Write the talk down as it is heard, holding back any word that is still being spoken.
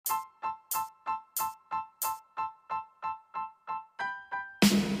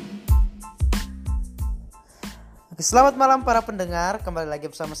Selamat malam para pendengar, kembali lagi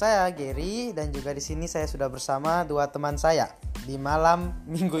bersama saya Gary dan juga di sini saya sudah bersama dua teman saya di malam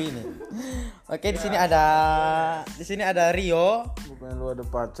minggu ini. Oke, di sini ada Rio. Bukan lu ada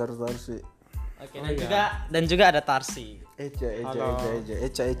pacar Tarsi. Oke, dan juga ada Tarsi. Eca.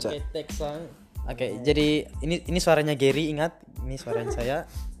 Oke, Texan. Oke, jadi ini suaranya Gary, ingat, ini suaranya saya.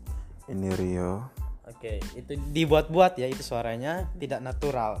 Ini Rio. Oke, itu dibuat-buat ya, itu suaranya tidak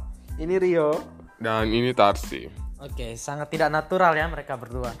natural. Ini Rio. Dan ini Tarsi. Oke, sangat tidak natural ya mereka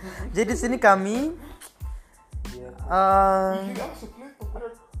berdua. Jadi di sini kami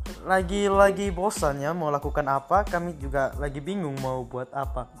lagi bosan ya mau lakukan apa. Kami juga lagi bingung mau buat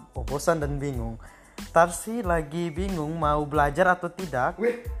apa. Oh, bosan dan bingung. Tarsi lagi bingung mau belajar atau tidak.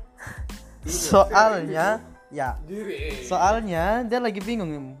 Soalnya dia lagi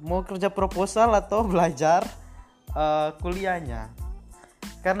bingung mau kerja proposal atau belajar kuliahnya.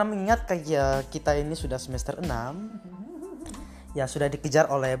 Karena mengingat kayak kita ini sudah semester 6, ya sudah dikejar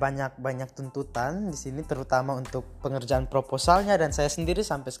oleh banyak tuntutan di sini, terutama untuk pengerjaan proposalnya, dan saya sendiri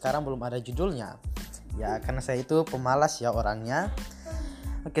sampai sekarang belum ada judulnya. Ya karena saya itu pemalas ya orangnya.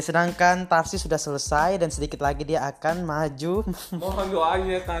 Oke, sedangkan Tarsi sudah selesai dan sedikit lagi dia akan maju. Mohon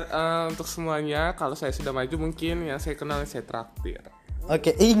doanya untuk semuanya. Kalau saya sudah maju mungkin yang saya kenal saya traktir.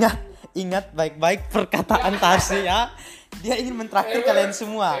 Oke, ingat baik-baik perkataan Tarsi ya. Dia ingin mentraktir kalian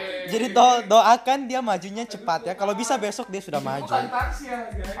semua. Jadi doakan dia majunya cepat ya. Kalau bisa besok dia sudah maju. Bukan Tarsi ya,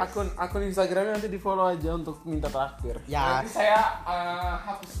 guys. Akun Instagramnya nanti di follow aja untuk minta traktir. Ya. Nanti saya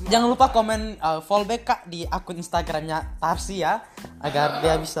hapus semua. Jangan lupa komen fallback Kak di akun Instagramnya Tarsi ya, agar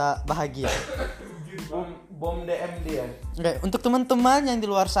dia bisa bahagia. Bom DM dia. Oke, untuk teman-teman yang di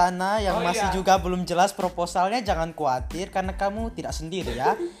luar sana yang masih juga belum jelas proposalnya, jangan khawatir karena kamu tidak sendiri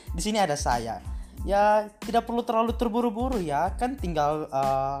ya. Di sini ada saya. Ya, tidak perlu terlalu terburu-buru ya. Kan tinggal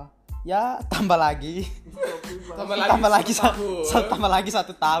ya tambah lagi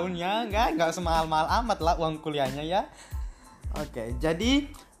satu tahun ya. Enggak semahal-mahal amat lah uang kuliahnya ya. Oke, jadi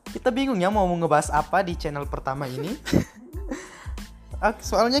kita bingung ya mau ngebahas apa di channel pertama ini.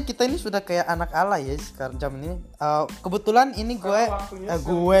 Soalnya kita ini sudah kayak anak alay ya sekarang jam ini. Kebetulan ini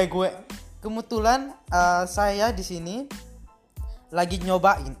kebetulan saya di sini lagi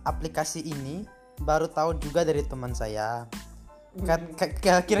nyobain aplikasi ini, baru tahu juga dari teman saya.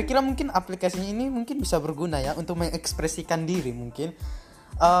 Kira-kira mungkin aplikasinya ini mungkin bisa berguna ya untuk mengekspresikan diri mungkin.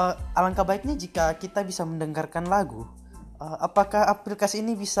 Alangkah baiknya jika kita bisa mendengarkan lagu. Apakah aplikasi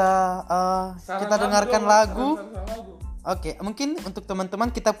ini bisa kita dengarkan lagu? Oke, mungkin untuk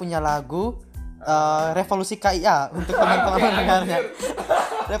teman-teman kita punya lagu Revolusi KIA untuk teman-teman mendengarnya.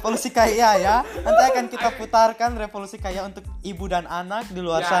 Revolusi KIA ya. Nanti akan kita putarkan Revolusi KIA untuk ibu dan anak di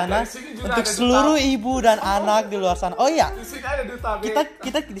luar sana. Untuk seluruh ibu dan anak di luar sana. Oh iya.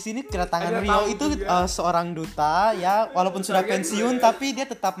 Kita di sini kedatangan Rio itu seorang duta ya, walaupun sudah pensiun tapi dia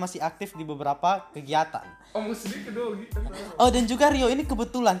tetap masih aktif di beberapa kegiatan. Oh, dan juga Rio ini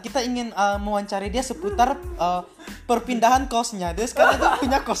kebetulan kita ingin mewawancari dia seputar perpindahan kosnya. Dia sekarang tuh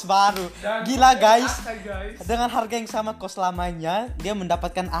punya kos baru. Gila guys. Dengan harga yang sama kos lamanya, dia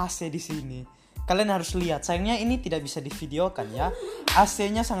mendapatkan AC di sini. Kalian harus lihat. Sayangnya ini tidak bisa divideokan ya.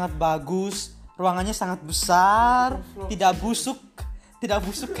 AC-nya sangat bagus, ruangannya sangat besar, tidak busuk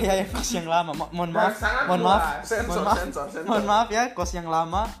kayak yang kos yang lama. Mohon maaf ya kos yang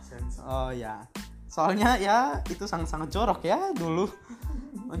lama. Oh ya. Soalnya ya itu sangat jorok ya dulu.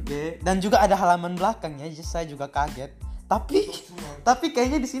 Oke. Dan juga ada halaman belakangnya, saya juga kaget. Tapi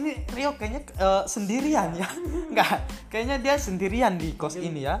kayaknya di sini Rio kayaknya sendirian ya. Enggak, kayaknya dia sendirian di kos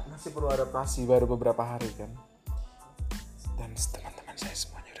ini ya. Masih perlu adaptasi baru beberapa hari kan. Dan teman-teman saya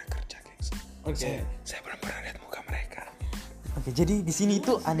semuanya udah kerja, guys. Oke. Saya belum pernah lihat muka mereka. Oke, jadi di sini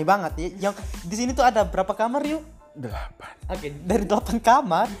itu aneh banget ya. Yang di sini tuh ada berapa kamar, Rio? 8. Oke, dari 8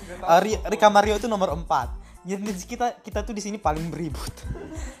 kamar, kamar Rio itu nomor 4. Jadi kita tuh di sini paling beribut.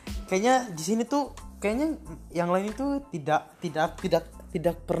 Kayaknya di sini tuh yang lain itu tidak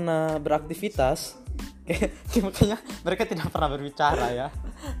pernah beraktivitas. Kayaknya mereka tidak pernah berbicara ya.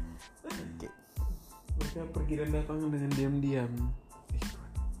 Oke. Mereka pergi dan datang dengan diam-diam.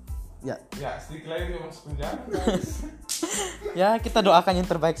 Ya, sedikit lagi dia masuk penjara. ya kita doakan yang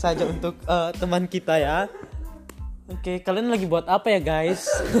terbaik saja untuk teman kita ya. Oke, kalian lagi buat apa ya guys?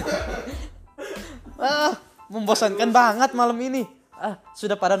 Membosankan banget malam ini.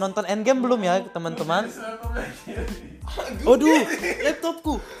 Sudah pada nonton Endgame belum ya teman-teman? Aduh,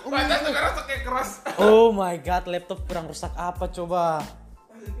 laptopku. Oh my god, laptop kurang rusak apa coba?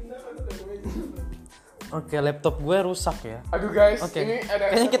 Oke, laptop gue rusak ya. Aduh guys, Oke. ini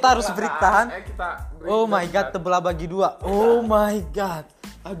ada Kayaknya kita harus break tahan. Oh my god, tebelah. terbelah bagi 2. Oh my god.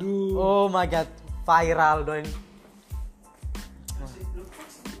 Aduh. Oh my god, viral dong.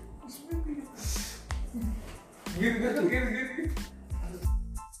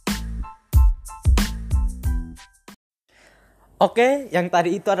 Oke, yang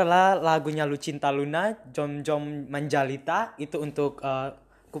tadi itu adalah lagunya Lucinta Luna, Jom Jom Manjalita. Itu untuk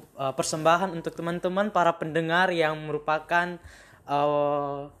persembahan untuk teman-teman para pendengar yang merupakan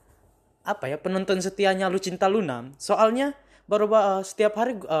penonton setianya Lucinta Luna. Soalnya baru setiap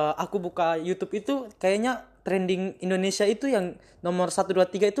hari aku buka YouTube itu kayaknya trending Indonesia itu yang nomor 1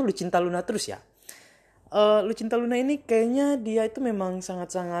 2 3 itu Lucinta Luna terus ya. Lucinta Luna ini kayaknya dia itu memang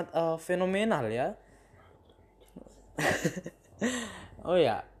sangat-sangat fenomenal ya.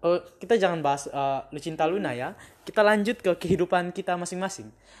 Kita jangan bahas Lucinta Luna ya. Kita lanjut ke kehidupan kita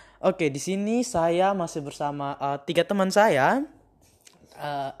masing-masing. Oke, di sini saya masih bersama 3 teman saya.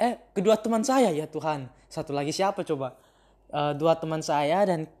 Kedua teman saya ya Tuhan. Satu lagi siapa coba? 2 teman saya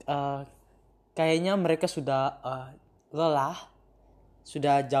dan kayaknya mereka sudah lelah.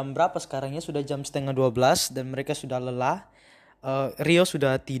 Sudah jam berapa sekarangnya? Sudah jam 11:30 dan mereka sudah lelah. Rio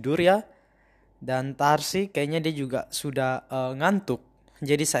sudah tidur ya. Dan Tarsi kayaknya dia juga sudah ngantuk.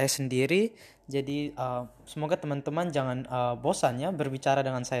 Jadi saya sendiri. Jadi semoga teman-teman jangan bosan ya berbicara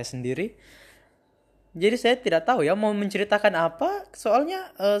dengan saya sendiri. Jadi saya tidak tahu ya mau menceritakan apa.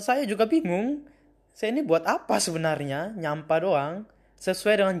 Soalnya saya juga bingung. Saya ini buat apa sebenarnya? Nyampa doang.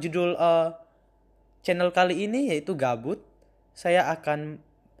 Sesuai dengan judul channel kali ini yaitu gabut. Saya akan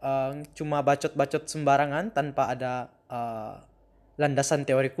cuma bacot-bacot sembarangan tanpa ada landasan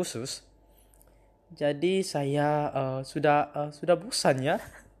teori khusus. Jadi saya sudah bosan ya.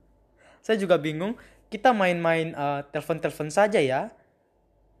 Saya juga bingung. Kita main-main telepon-telepon saja ya.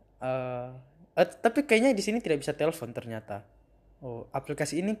 Tapi kayaknya di sini tidak bisa telepon ternyata.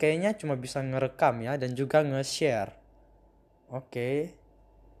 Aplikasi ini kayaknya cuma bisa ngerekam ya dan juga nge-share. Oke.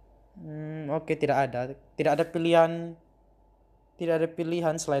 Oke, tidak ada pilihan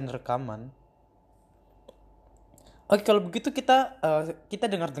selain rekaman. Oke, kalau begitu kita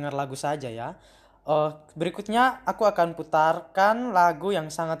dengar lagu saja ya. Berikutnya aku akan putarkan lagu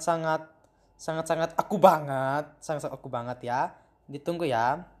yang sangat-sangat aku banget ya. Ditunggu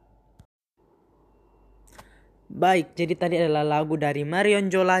ya. Baik, jadi tadi adalah lagu dari Marion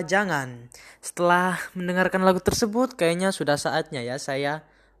Jola Jangan. Setelah mendengarkan lagu tersebut, kayaknya sudah saatnya ya saya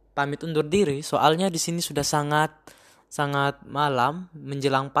pamit undur diri. Soalnya di sini sudah sangat malam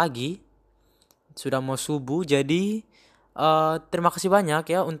menjelang pagi, sudah mau subuh. Jadi terima kasih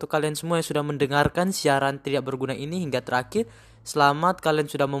banyak ya untuk kalian semua yang sudah mendengarkan siaran tidak berguna ini hingga terakhir. Selamat kalian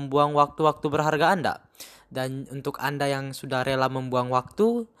sudah membuang waktu-waktu berharga Anda. Dan untuk Anda yang sudah rela membuang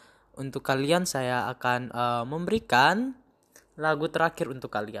waktu, untuk kalian saya akan memberikan lagu terakhir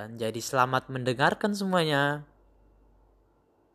untuk kalian. Jadi selamat mendengarkan semuanya.